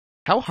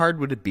How hard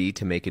would it be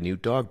to make a new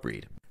dog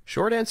breed?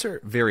 Short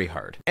answer, very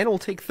hard. And it will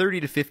take 30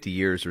 to 50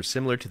 years or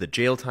similar to the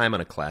jail time on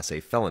a Class A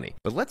felony.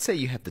 But let's say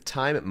you have the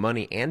time,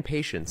 money, and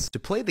patience to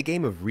play the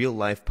game of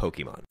real-life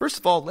Pokemon. First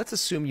of all, let's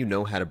assume you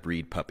know how to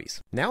breed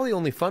puppies. Now the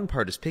only fun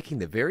part is picking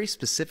the very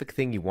specific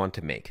thing you want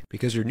to make,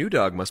 because your new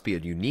dog must be a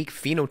unique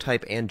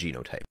phenotype and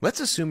genotype. Let's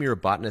assume you're a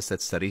botanist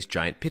that studies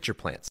giant pitcher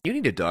plants. You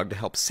need a dog to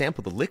help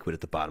sample the liquid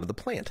at the bottom of the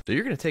plant. So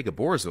you're going to take a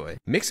Borzoi,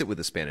 mix it with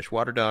a Spanish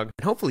water dog,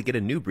 and hopefully get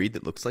a new breed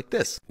that looks like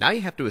this. Now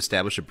you have to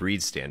establish a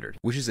breed standard,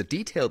 which is a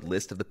detailed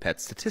list of the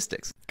pet's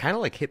statistics, kind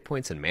of like hit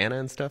points and mana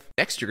and stuff.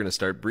 Next, you're going to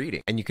start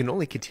breeding, and you can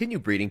only continue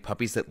breeding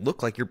puppies that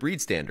look like your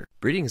breed standard.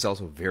 Breeding is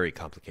also very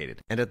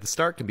complicated, and at the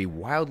start can be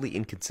wildly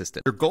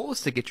inconsistent. Your goal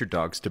is to get your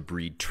dogs to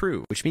breed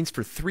true, which means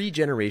for 3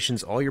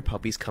 generations all your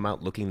puppies come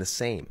out looking the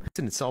same. This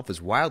in itself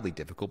is wildly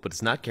difficult, but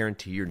does not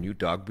guarantee your new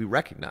dog will be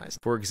recognized.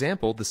 For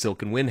example, the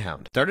Silken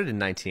Windhound. Started in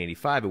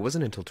 1985, it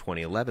wasn't until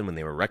 2011 when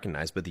they were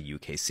recognized by the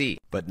UKC,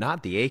 but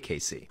not the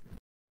AKC.